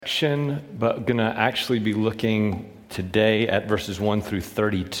section, but going to actually be looking today at verses 1 through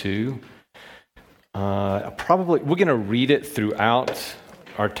 32. We're going to read it throughout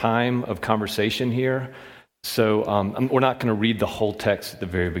our time of conversation here. So we're not going to read the whole text at the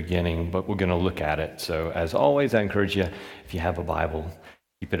very beginning, but we're going to look at it. So as always, I encourage you, if you have a Bible,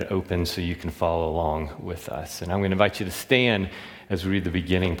 keep it open so you can follow along with us. And I'm going to invite you to stand as we read the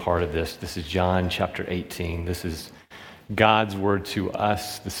beginning part of this. This is John chapter 18. This is God's word to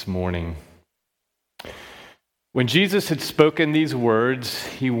us this morning. When Jesus had spoken these words,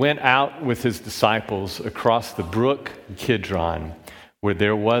 he went out with his disciples across the brook Kidron, where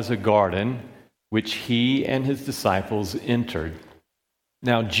there was a garden, which he and his disciples entered.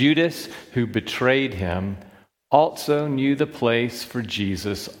 Now Judas, who betrayed him, also knew the place, for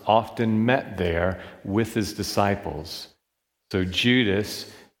Jesus often met there with his disciples. So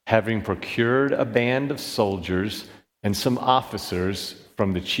Judas, having procured a band of soldiers and some officers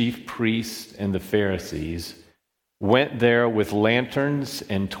from the chief priests and the Pharisees, went there with lanterns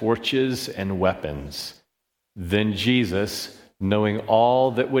and torches and weapons. Then Jesus, knowing all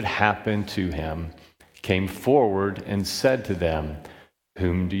that would happen to him, came forward and said to them,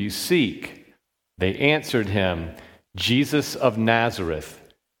 "Whom do you seek?" They answered him, "Jesus of Nazareth."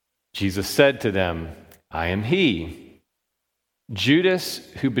 Jesus said to them, "I am he."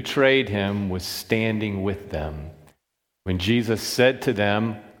 Judas, who betrayed him, was standing with them. When Jesus said to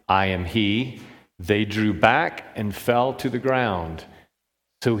them, "I am he," they drew back and fell to the ground.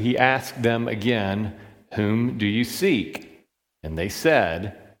 So he asked them again, "Whom do you seek?" And they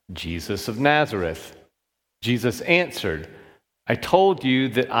said, "Jesus of Nazareth." Jesus answered, "I told you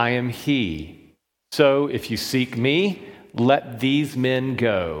that I am he. So if you seek me, let these men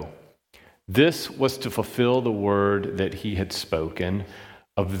go." This was to fulfill the word that he had spoken,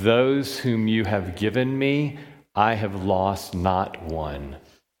 "Of those whom you have given me, I have lost not one."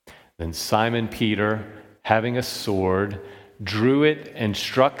 Then Simon Peter, having a sword, drew it and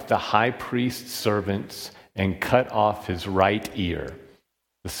struck the high priest's servant and cut off his right ear.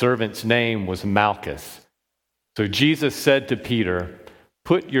 The servant's name was Malchus. So Jesus said to Peter,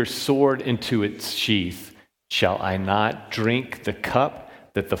 "Put your sword into its sheath. Shall I not drink the cup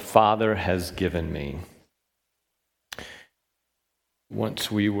that the Father has given me?"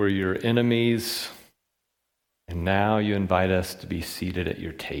 Once we were your enemies, and now you invite us to be seated at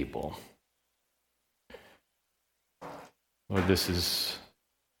your table. Lord, this is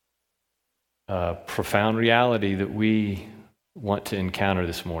a profound reality that we want to encounter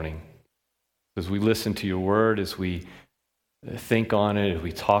this morning. As we listen to your word, as we think on it, as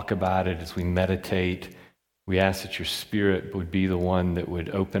we talk about it, as we meditate, we ask that your Spirit would be the one that would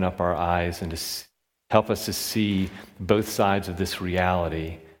open up our eyes and to help us to see both sides of this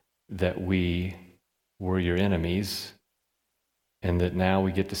reality, that we were your enemies and that now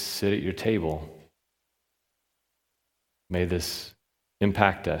we get to sit at your table. May this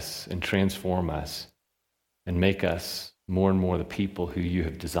impact us and transform us and make us more and more the people who you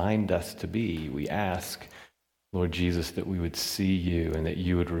have designed us to be. We ask, Lord Jesus, that we would see you and that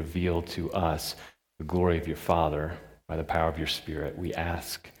you would reveal to us the glory of your Father by the power of your Spirit. We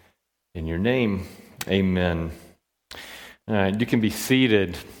ask in your name. Amen. All right, you can be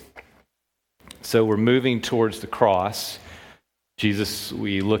seated. So we're moving towards the cross. Jesus,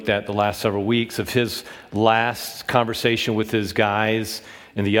 we looked at the last several weeks of his last conversation with his guys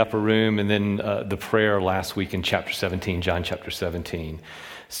in the upper room, and then the prayer last week in chapter 17, John chapter 17.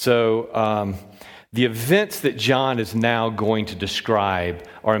 So the events that John is now going to describe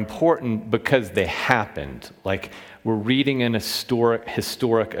are important because they happened. Like, we're reading an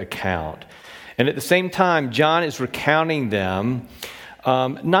historic account. And at the same time, John is recounting them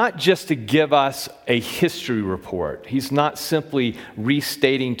not just to give us a history report. He's not simply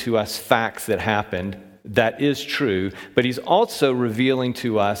restating to us facts that happened. That is true, but he's also revealing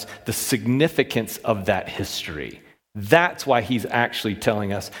to us the significance of that history. That's why he's actually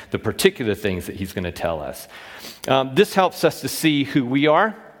telling us the particular things that he's going to tell us. This helps us to see who we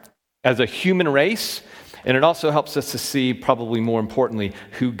are as a human race, and it also helps us to see, probably more importantly,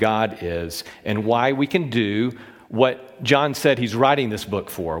 who God is and why we can do what John said he's writing this book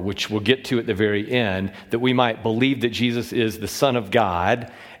for, which we'll get to at the very end, that we might believe that Jesus is the Son of God,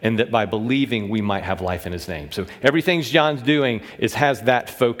 and that by believing we might have life in his name. So everything John's doing has that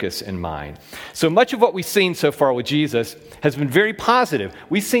focus in mind. So much of what we've seen so far with Jesus has been very positive.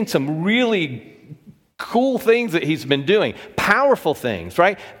 We've seen some really cool things that he's been doing, powerful things,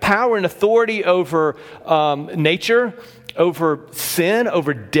 right? Power and authority over nature, over sin,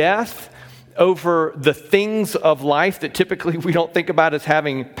 over death, over the things of life that typically we don't think about as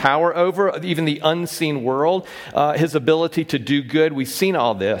having power over, even the unseen world, his ability to do good. We've seen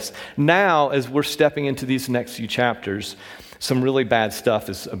all this. Now, as we're stepping into these next few chapters, some really bad stuff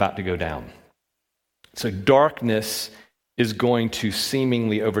is about to go down. So darkness is going to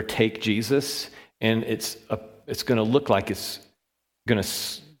seemingly overtake Jesus, and it's going to look like it's going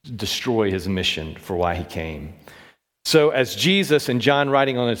to destroy his mission for why he came. So as Jesus and John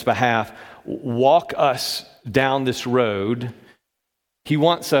writing on his behalf walk us down this road, he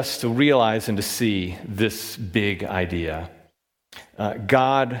wants us to realize and to see this big idea.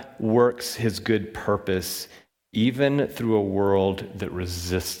 God works his good purpose even through a world that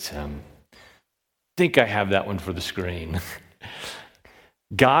resists him. I think I have that one for the screen.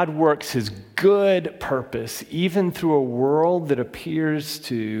 God works his good purpose even through a world that appears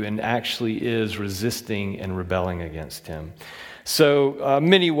to and actually is resisting and rebelling against him. So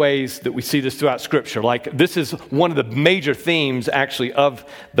many ways that we see this throughout Scripture. Like this is one of the major themes actually of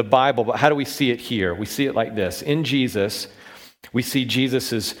the Bible, but how do we see it here? We see it like this. In Jesus, we see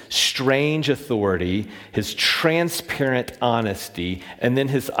Jesus' strange authority, his transparent honesty, and then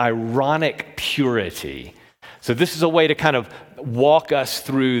his ironic purity. So this is a way to kind of walk us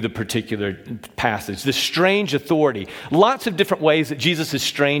through the particular passage. This strange authority. Lots of different ways that Jesus'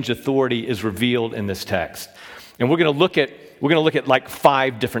 strange authority is revealed in this text. And we're going to look at like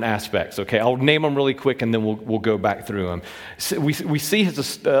 5 different aspects, okay? I'll name them really quick and then we'll go back through them. So we see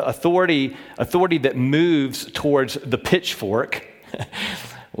his authority that moves towards the pitchfork.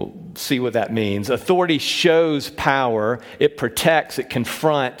 We'll see what that means. Authority shows power, it protects, it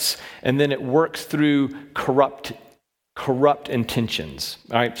confronts, and then it works through corrupt intentions.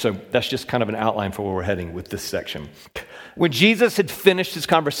 All right, so that's just kind of an outline for where we're heading with this section. When Jesus had finished his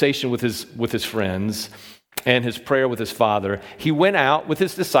conversation with his friends and his prayer with his Father, he went out with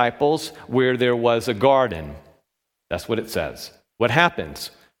his disciples where there was a garden. That's what it says. What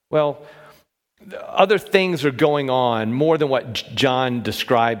happens? Well, other things are going on more than what John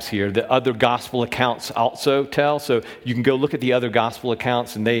describes here that other gospel accounts also tell. So you can go look at the other gospel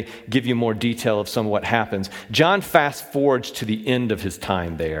accounts and they give you more detail of some of what happens. John fast forwards to the end of his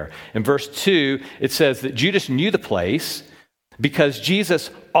time there. In verse 2, it says that Judas knew the place because Jesus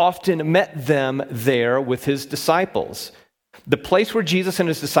often met them there with his disciples. The place where Jesus and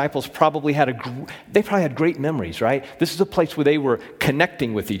his disciples probably had great memories, right? This is a place where they were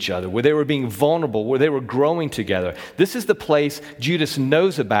connecting with each other, where they were being vulnerable, where they were growing together. This is the place Judas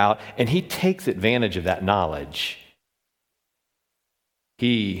knows about, and he takes advantage of that knowledge.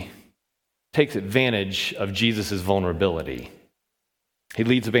 He takes advantage of Jesus' vulnerability. He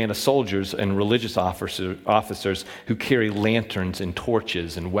leads a band of soldiers and religious officers who carry lanterns and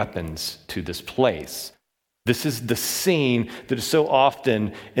torches and weapons to this place. This is the scene that is so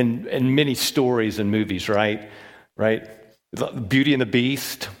often in many stories and movies, right? Beauty and the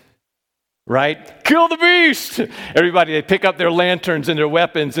Beast, right? Kill the beast! Everybody, they pick up their lanterns and their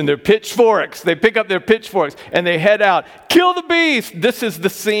weapons and their pitchforks. They pick up their pitchforks and they head out. Kill the beast! This is the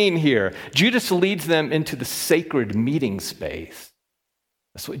scene here. Judas leads them into the sacred meeting space.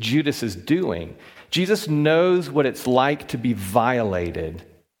 That's what Judas is doing. Jesus knows what it's like to be violated.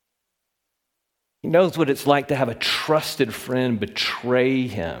 He knows what it's like to have a trusted friend betray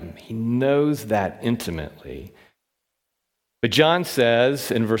him. He knows that intimately. But John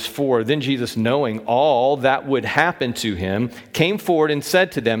says in verse 4, then Jesus, knowing all that would happen to him, came forward and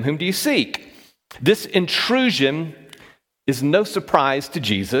said to them, whom do you seek? This intrusion is no surprise to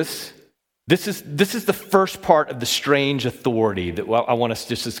Jesus. This is the first part of the strange authority that I want us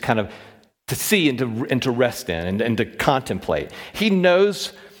just kind of to see and to rest in and to contemplate. He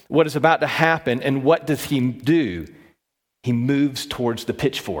knows what is about to happen, and what does he do? He moves towards the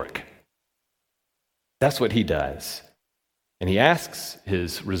pitchfork. That's what he does. And he asks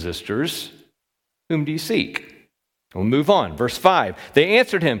his resistors, whom do you seek? We'll move on. Verse 5. They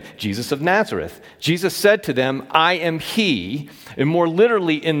answered him, Jesus of Nazareth. Jesus said to them, I am he. And more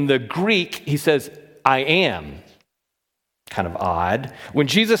literally in the Greek, he says, I am. Kind of odd. When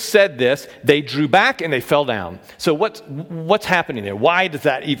Jesus said this, they drew back and they fell down. So what's happening there? Why does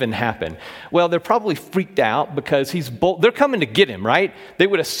that even happen? Well, they're probably freaked out because he's bold. They're coming to get him, right? They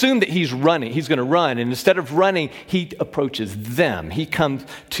would assume that he's running. He's going to run. And instead of running, he approaches them. He comes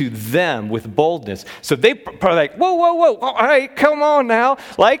to them with boldness. So they probably like, whoa. All right, come on now.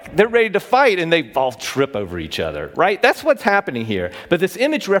 Like they're ready to fight and they all trip over each other, right? That's what's happening here. But this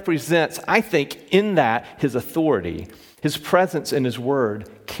image represents, I think, in that his authority. His presence and his word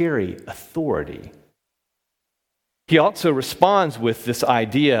carry authority. He also responds with this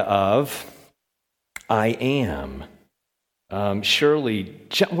idea of, I am. Surely,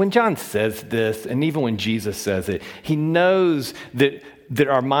 when John says this, and even when Jesus says it, he knows that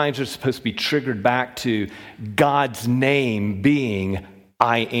our minds are supposed to be triggered back to God's name being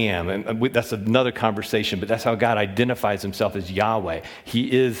I am. And that's another conversation, but that's how God identifies himself as Yahweh.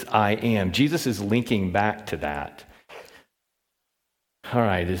 He is I am. Jesus is linking back to that. All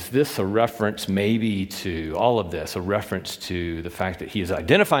right, is this a reference maybe to all of this, a reference to the fact that he is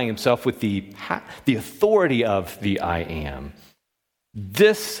identifying himself with the authority of the I am?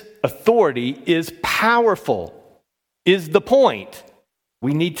 This authority is powerful, is the point.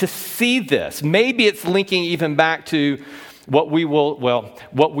 We need to see this. Maybe it's linking even back to what we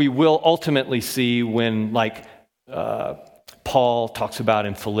will ultimately see when, Paul talks about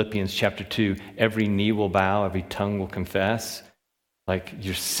in Philippians chapter 2, every knee will bow, every tongue will confess. Like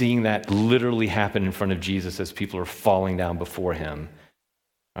you're seeing that literally happen in front of Jesus as people are falling down before him.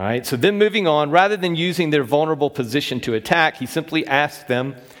 All right, so then moving on, rather than using their vulnerable position to attack, he simply asks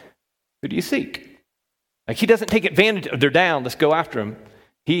them, who do you seek? Like he doesn't take advantage of, they're down, let's go after them.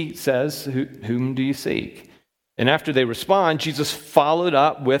 He says, whom do you seek? And after they respond, Jesus followed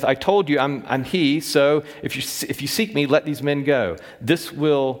up with, I told you I'm he, so if you seek me, let these men go. This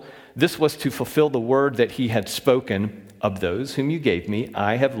was to fulfill the word that he had spoken. Of those whom you gave me,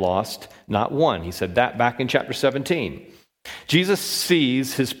 I have lost not one. He said that back in chapter 17. Jesus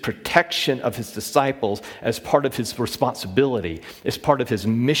sees his protection of his disciples as part of his responsibility. It's part of his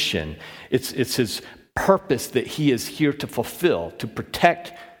mission. It's his purpose that he is here to fulfill, to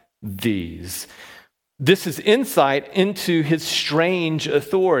protect these. This is insight into his strange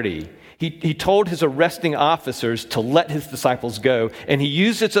authority. He told his arresting officers to let his disciples go, and he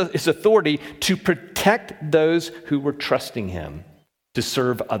used his authority to protect those who were trusting him to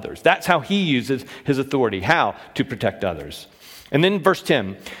serve others. That's how he uses his authority. How? To protect others. And then verse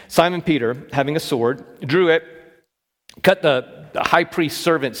 10, Simon Peter, having a sword, drew it, cut the high priest's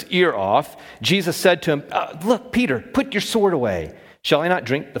servant's ear off. Jesus said to him, look, Peter, put your sword away. Shall I not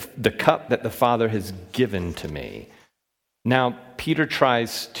drink the cup that the Father has given to me? Now, Peter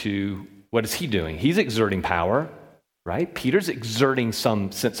tries to, what is he doing? He's exerting power, right? Peter's exerting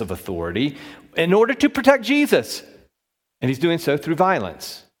some sense of authority in order to protect Jesus. And he's doing so through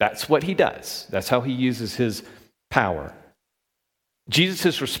violence. That's what he does. That's how he uses his power.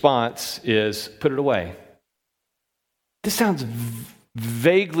 Jesus' response is, put it away. This sounds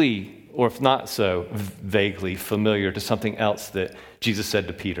vaguely, or if not so, vaguely familiar to something else that Jesus said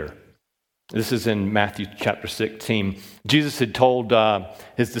to Peter. This is in Matthew chapter 16. Jesus had told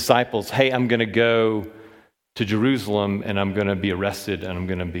his disciples, hey, I'm going to go to Jerusalem and I'm going to be arrested and I'm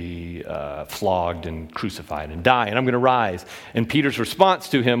going to be flogged and crucified and die and I'm going to rise. And Peter's response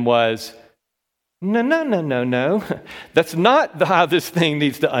to him was, no. That's not how this thing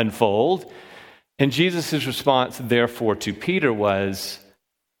needs to unfold. And Jesus' response, therefore, to Peter was,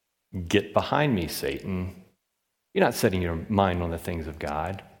 get behind me, Satan. You're not setting your mind on the things of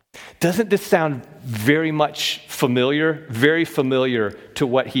God. Doesn't this sound very much familiar, very familiar to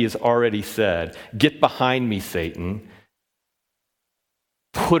what he has already said? Get behind me, Satan.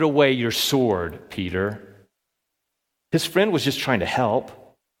 Put away your sword, Peter. His friend was just trying to help,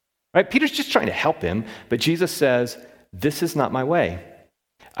 right? Peter's just trying to help him, but Jesus says, this is not my way.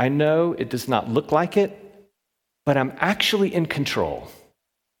 I know it does not look like it, but I'm actually in control.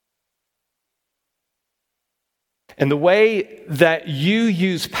 And the way that you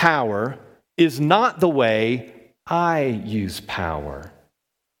use power is not the way I use power.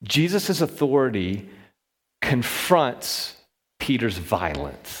 Jesus' authority confronts Peter's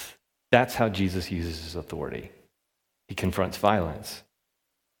violence. That's how Jesus uses his authority. He confronts violence.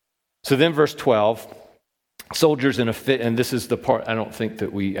 So then verse 12, soldiers in a fit, and this is the part I don't think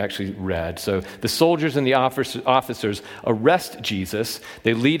that we actually read. So the soldiers and the officers arrest Jesus.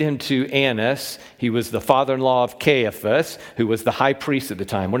 They lead him to Annas. He was the father-in-law of Caiaphas, who was the high priest at the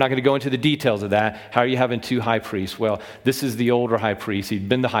time. We're not going to go into the details of that. How are you having two high priests? Well, this is the older high priest. He'd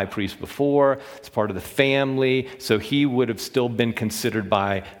been the high priest before. It's part of the family. So he would have still been considered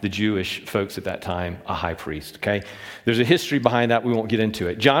by the Jewish folks at that time a high priest, okay? There's a history behind that. We won't get into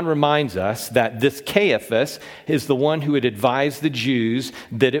it. John reminds us that this Caiaphas is the one who had advised the Jews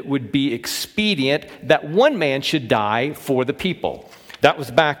that it would be expedient that one man should die for the people. That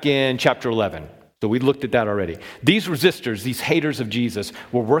was back in chapter 11. So we looked at that already. These resistors, these haters of Jesus,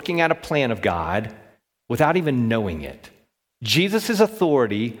 were working out a plan of God without even knowing it. Jesus'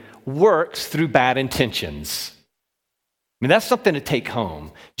 authority works through bad intentions. I mean, that's something to take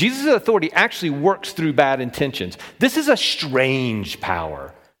home. Jesus' authority actually works through bad intentions. This is a strange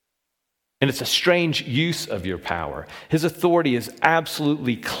power. And it's a strange use of your power. His authority is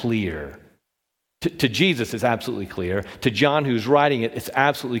absolutely clear. To Jesus, it's absolutely clear. To John, who's writing it, it's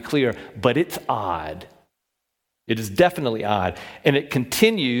absolutely clear, but it's odd. It is definitely odd. And it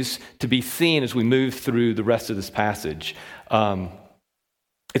continues to be seen as we move through the rest of this passage.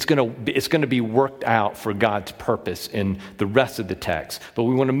 It's going to be worked out for God's purpose in the rest of the text. But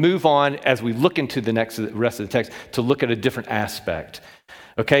we want to move on as we look into the rest of the text to look at a different aspect.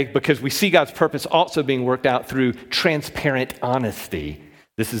 Okay? Because we see God's purpose also being worked out through transparent honesty.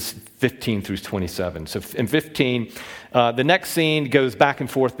 This is 15 through 27. So in 15, the next scene goes back and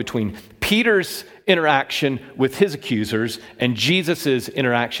forth between Peter's interaction with his accusers and Jesus'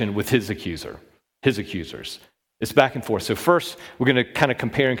 interaction with his accusers. It's back and forth. So first, we're going to kind of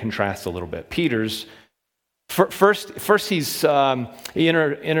compare and contrast a little bit. Peter's, first he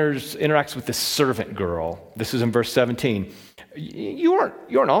interacts with this servant girl. This is in verse 17. You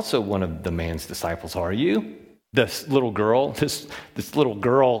aren't also one of the man's disciples, are you? This little girl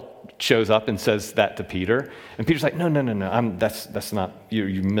shows up and says that to Peter, and Peter's like, no, that's not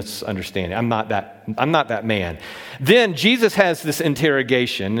you misunderstanding. I'm not that man. Then Jesus has this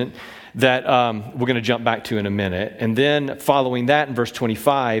interrogation that we're going to jump back to in a minute, and then following that in verse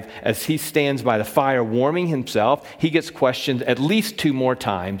 25, as he stands by the fire warming himself, he gets questioned at least 2 more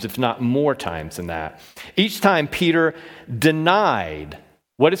times, if not more times than that. Each time Peter denied.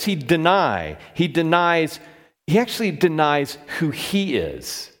 What does he deny? He actually denies who he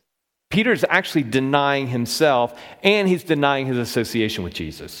is. Peter's actually denying himself, and he's denying his association with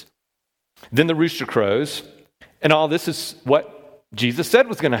Jesus. Then the rooster crows, and all this is what Jesus said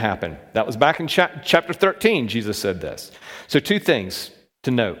was going to happen. That was back in chapter 13, Jesus said this. So 2 things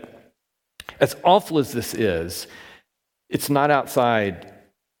to note. As awful as this is, it's not outside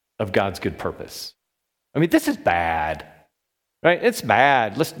of God's good purpose. I mean, this is bad, right? It's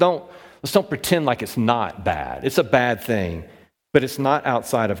bad. Let's don't pretend like it's not bad. It's a bad thing, but it's not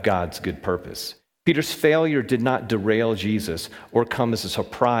outside of God's good purpose. Peter's failure did not derail Jesus or come as a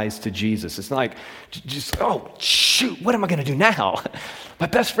surprise to Jesus. It's not like, oh, shoot, what am I going to do now? My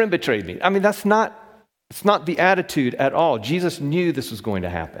best friend betrayed me. I mean, it's not the attitude at all. Jesus knew this was going to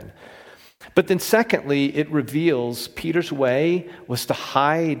happen. But then secondly, it reveals Peter's way was to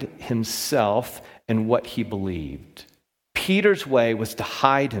hide himself and what he believed. Peter's way was to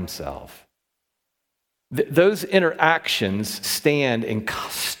hide himself. Those interactions stand in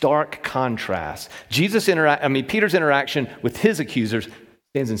stark contrast. Peter's interaction with his accusers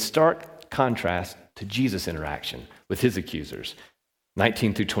stands in stark contrast to Jesus' interaction with his accusers.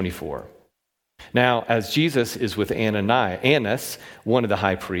 19 through 24. Now, as Jesus is with Annas, one of the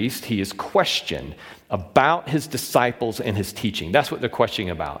high priests, he is questioned about his disciples and his teaching. That's what they're questioning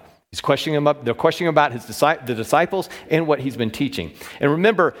about. They're questioning about the disciples and what he's been teaching. And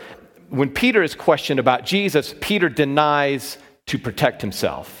remember, when Peter is questioned about Jesus, Peter denies to protect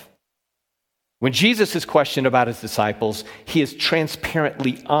himself. When Jesus is questioned about his disciples, he is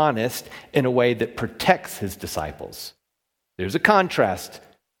transparently honest in a way that protects his disciples. There's a contrast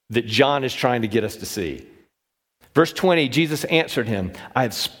that John is trying to get us to see. Verse 20, Jesus answered him, I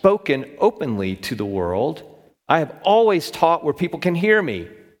have spoken openly to the world. I have always taught where people can hear me.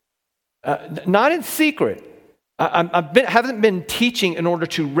 Not in secret. Haven't been teaching in order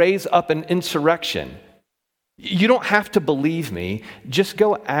to raise up an insurrection. You don't have to believe me. Just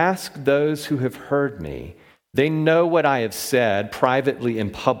go ask those who have heard me. They know what I have said privately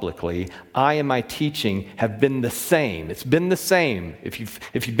and publicly. I and my teaching have been the same. It's been the same if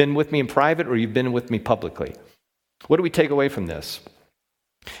you've been with me in private or you've been with me publicly. What do we take away from this?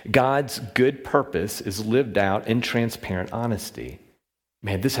 God's good purpose is lived out in transparent honesty.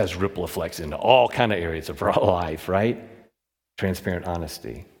 Man, this has ripple effects into all kind of areas of our life, right? Transparent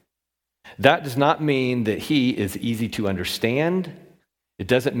honesty. That does not mean that he is easy to understand. It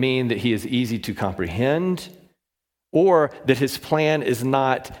doesn't mean that he is easy to comprehend, or that his plan is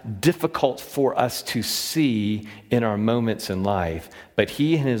not difficult for us to see in our moments in life. But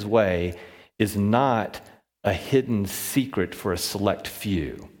he and his way is not a hidden secret for a select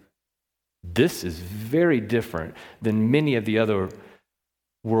few. This is very different than many of the other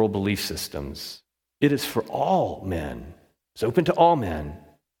world belief systems. It is for all men. It's open to all men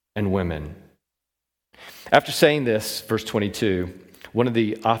and women. After saying this, verse 22, one of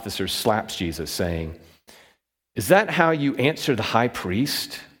the officers slaps Jesus, saying, is that how you answer the high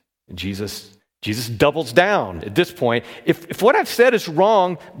priest? And Jesus doubles down at this point. If what I've said is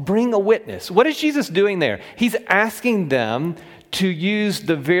wrong, bring a witness. What is Jesus doing there? He's asking them to use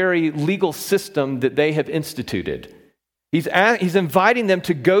the very legal system that they have instituted. He's inviting them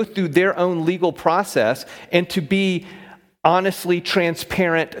to go through their own legal process and to be honestly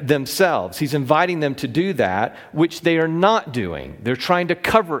transparent themselves. He's inviting them to do that, which they are not doing. They're trying to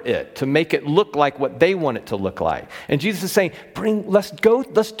cover it, to make it look like what they want it to look like. And Jesus is saying, let's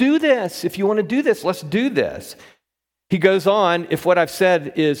do this. If you want to do this, let's do this. He goes on, if what I've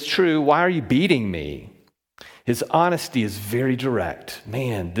said is true, why are you beating me? His honesty is very direct.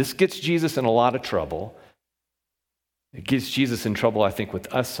 Man, this gets Jesus in a lot of trouble. It gets Jesus in trouble, I think,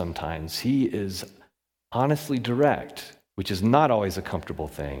 with us sometimes. He is honestly direct, which is not always a comfortable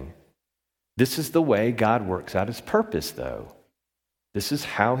thing. This is the way God works out his purpose, though. This is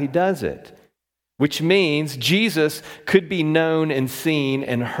how he does it, which means Jesus could be known and seen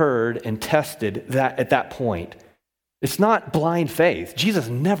and heard and tested at that point. It's not blind faith. Jesus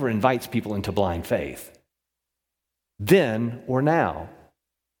never invites people into blind faith, then or now.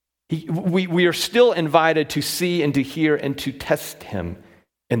 We are still invited to see and to hear and to test him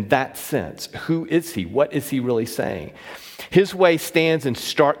in that sense. Who is he? What is he really saying? His way stands in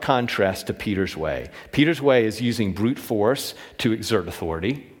stark contrast to Peter's way. Peter's way is using brute force to exert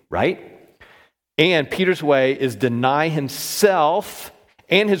authority, right? And Peter's way is deny himself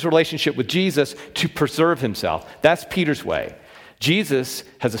and his relationship with Jesus to preserve himself. That's Peter's way. Jesus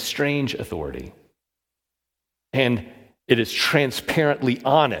has a strange authority, and it is transparently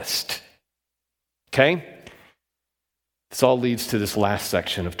honest. Okay? This all leads to this last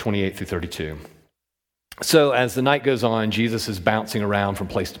section of 28 through 32. So as the night goes on, Jesus is bouncing around from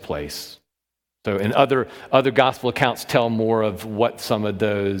place to place. So and other gospel accounts tell more of what some of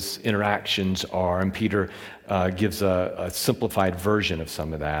those interactions are, and Peter gives a simplified version of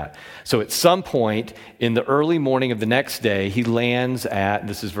some of that. So at some point in the early morning of the next day, he lands at,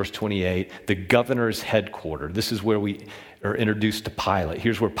 this is verse 28, the governor's headquarters. This is where we are introduced to Pilate.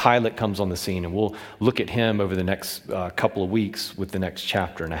 Here's where Pilate comes on the scene, and we'll look at him over the next couple of weeks with the next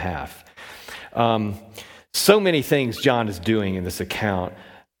chapter and a half. So many things John is doing in this account,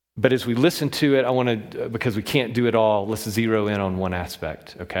 but as we listen to it, I want to, because we can't do it all, let's zero in on one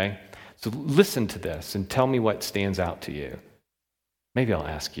aspect, okay? So listen to this and tell me what stands out to you. Maybe I'll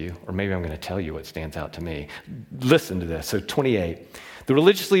ask you, or maybe I'm going to tell you what stands out to me. Listen to this. So 28. The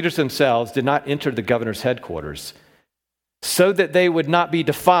religious leaders themselves did not enter the governor's headquarters so that they would not be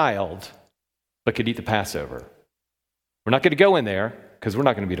defiled, but could eat the Passover. We're not going to go in there because we're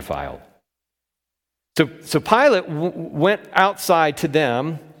not going to be defiled. So Pilate went outside to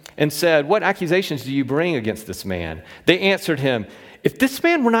them and said, "What accusations do you bring against this man?" They answered him, "If this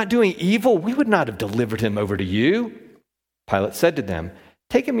man were not doing evil, we would not have delivered him over to you." Pilate said to them,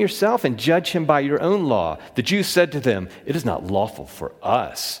 "Take him yourself and judge him by your own law." The Jews said to them, "It is not lawful for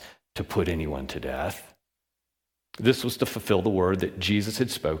us to put anyone to death." This was to fulfill the word that Jesus had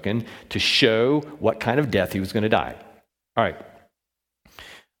spoken to show what kind of death he was going to die. All right.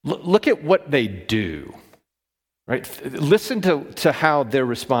 Look at what they do. Right? Listen to how they're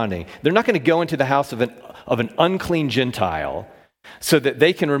responding. They're not going to go into the house of an unclean Gentile so that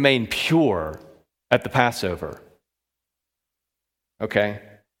they can remain pure at the Passover. Okay?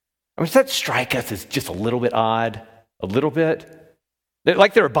 I mean, does that strike us as just a little bit odd? A little bit?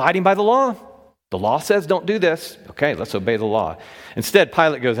 Like they're abiding by the law. The law says don't do this. Okay, let's obey the law. Instead,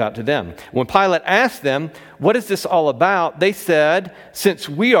 Pilate goes out to them. When Pilate asked them, "What is this all about?" they said, "Since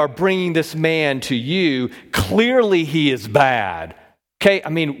we are bringing this man to you, clearly he is bad." Okay, I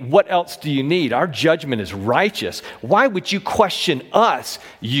mean, what else do you need? Our judgment is righteous. Why would you question us,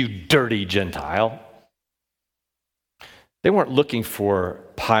 you dirty Gentile? They weren't looking for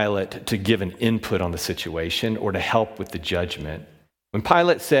Pilate to give an input on the situation or to help with the judgment. When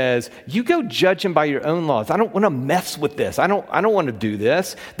Pilate says, "You go judge him by your own laws. I don't want to mess with this. I don't want to do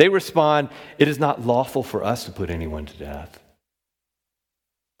this," they respond, "It is not lawful for us to put anyone to death."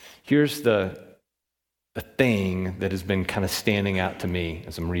 Here's the thing that has been kind of standing out to me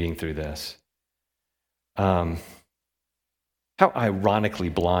as I'm reading through this. How ironically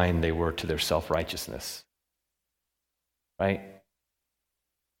blind they were to their self-righteousness. Right?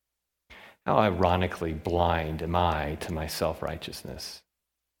 How ironically blind am I to my self-righteousness?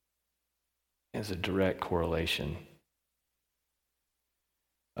 There's a direct correlation.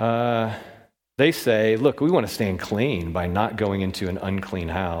 They say, "Look, we want to stand clean by not going into an unclean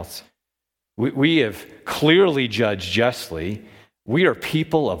house. We have clearly judged justly. We are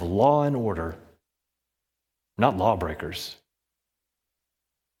people of law and order, not lawbreakers."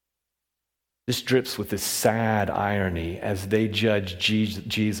 This drips with this sad irony as they judge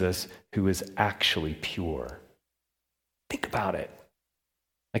Jesus, who is actually pure. Think about it.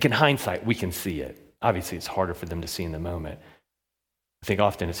 Like in hindsight, we can see it. Obviously, it's harder for them to see in the moment. I think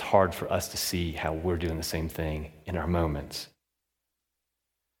often it's hard for us to see how we're doing the same thing in our moments.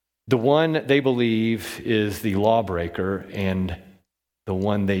 The one they believe is the lawbreaker and the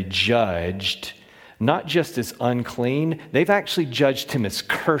one they judged, not just as unclean, they've actually judged him as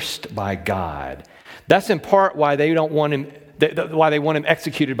cursed by God. That's in part why they don't want him, why they want him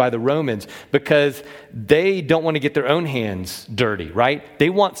executed by the Romans, because they don't want to get their own hands dirty, right? They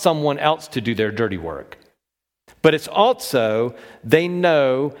want someone else to do their dirty work. But it's also, they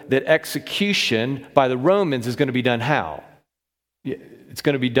know that execution by the Romans is going to be done how? It's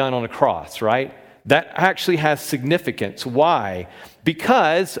going to be done on a cross, right? That actually has significance. Why?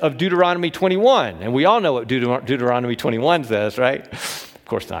 Because of Deuteronomy 21. And we all know what Deuteronomy 21 says, right? Of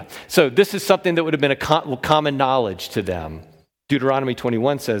course not. So this is something that would have been a common knowledge to them. Deuteronomy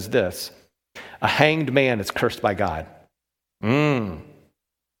 21 says this: a hanged man is cursed by God.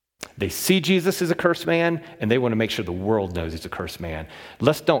 They see Jesus as a cursed man, and they want to make sure the world knows he's a cursed man.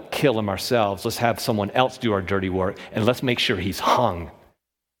 Let's don't kill him ourselves. Let's have someone else do our dirty work, and let's make sure he's hung.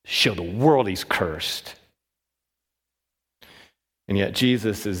 Show the world he's cursed. And yet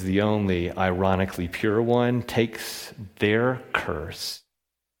Jesus is the only ironically pure one, takes their curse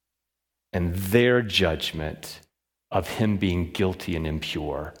and their judgment of him being guilty and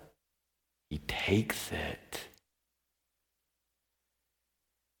impure. He takes it.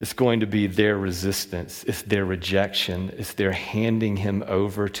 It's going to be their resistance. It's their rejection. It's their handing him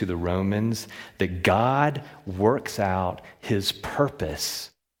over to the Romans that God works out his purpose.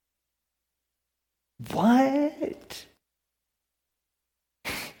 What?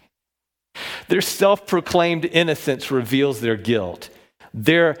 Their self-proclaimed innocence reveals their guilt.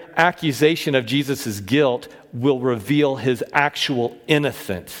 Their accusation of Jesus' guilt will reveal his actual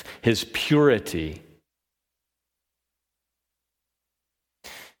innocence, his purity.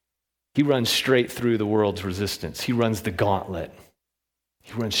 He runs straight through the world's resistance. He runs the gauntlet.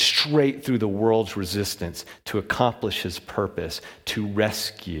 He runs straight through the world's resistance to accomplish his purpose, to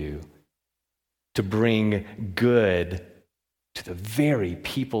rescue, to bring good to the very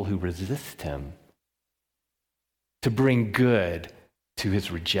people who resist him, to bring good to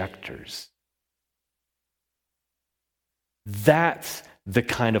his rejectors. That's the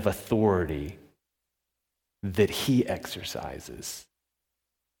kind of authority that he exercises.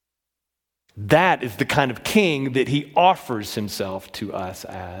 That is the kind of king that he offers himself to us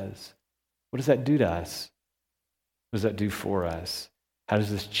as. What does that do to us? What does that do for us? How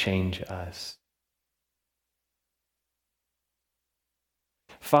does this change us?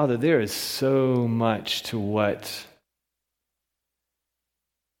 Father, there is so much to what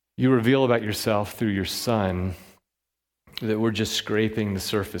you reveal about yourself through your Son that we're just scraping the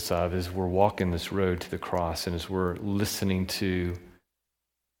surface of as we're walking this road to the cross and as we're listening to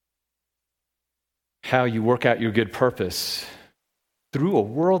how you work out your good purpose through a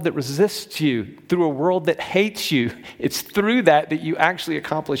world that resists you, through a world that hates you. It's through that you actually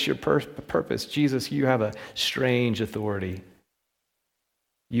accomplish your purpose. Jesus, you have a strange authority.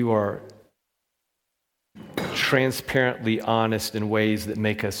 You are transparently honest in ways that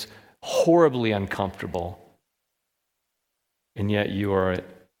make us horribly uncomfortable. And yet you are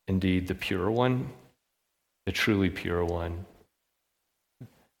indeed the pure one, the truly pure one,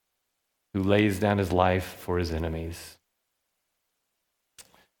 who lays down his life for his enemies.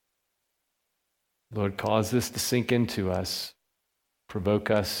 Lord, cause this to sink into us,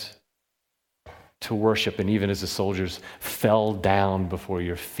 provoke us to worship. And even as the soldiers fell down before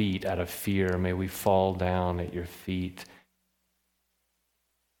your feet out of fear, may we fall down at your feet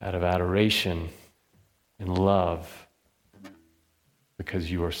out of adoration and love,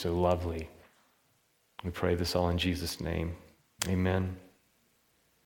 because you are so lovely. We pray this all in Jesus' name. Amen.